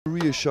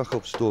Maria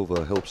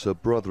Shakhovstova helps her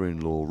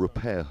brother-in-law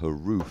repair her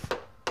roof.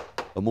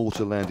 A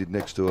mortar landed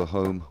next to her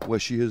home where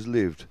she has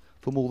lived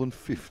for more than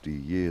 50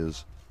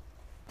 years.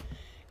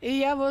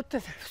 I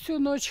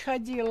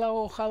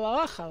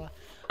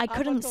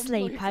couldn't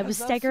sleep. I was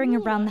staggering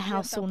around the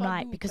house all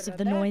night because of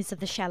the noise of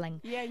the shelling.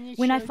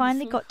 When I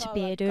finally got to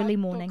bed early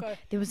morning,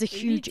 there was a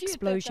huge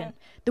explosion.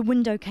 The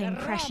window came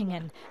crashing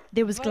in.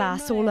 There was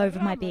glass all over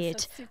my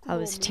bed. I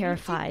was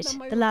terrified.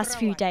 The last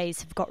few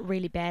days have got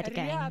really bad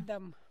again.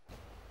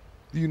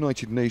 The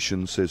United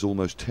Nations says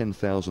almost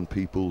 10,000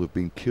 people have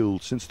been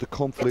killed since the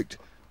conflict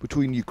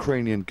between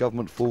Ukrainian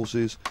government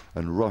forces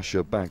and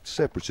Russia-backed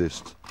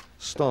separatists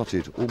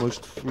started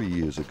almost 3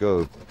 years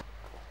ago.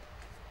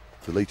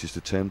 The latest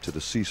attempt at a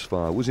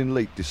ceasefire was in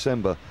late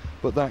December,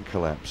 but that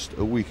collapsed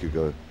a week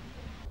ago.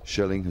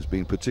 Shelling has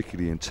been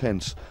particularly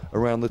intense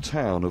around the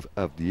town of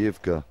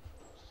Avdiivka.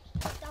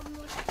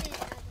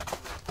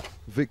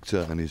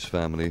 Victor and his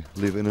family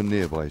live in a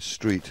nearby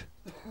street.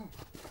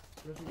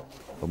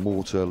 A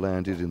mortar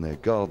landed in their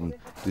garden,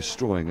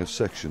 destroying a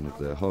section of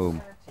their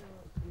home.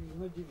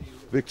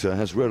 Victor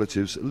has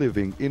relatives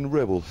living in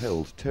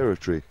rebel-held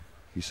territory.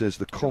 He says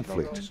the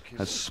conflict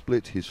has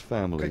split his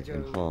family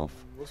in half.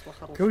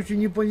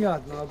 Everything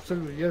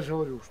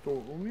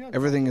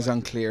is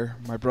unclear.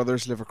 My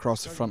brothers live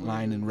across the front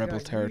line in rebel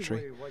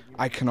territory.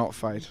 I cannot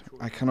fight.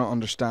 I cannot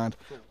understand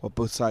what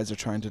both sides are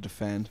trying to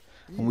defend,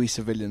 and we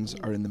civilians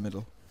are in the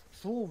middle.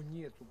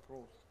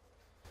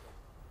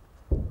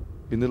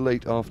 In the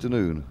late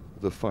afternoon,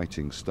 the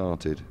fighting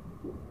started.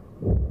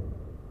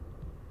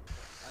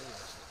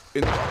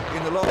 In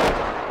the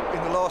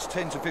last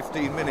 10 to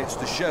 15 minutes,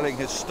 the shelling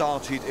has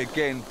started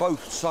again.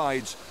 Both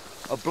sides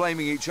are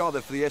blaming each other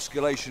for the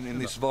escalation in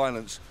this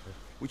violence,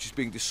 which is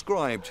being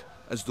described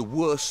as the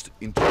worst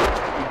in 2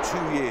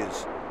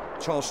 years.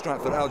 Charles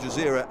Stratford, Al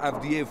Jazeera,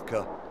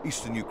 Avdiivka,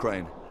 eastern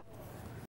Ukraine.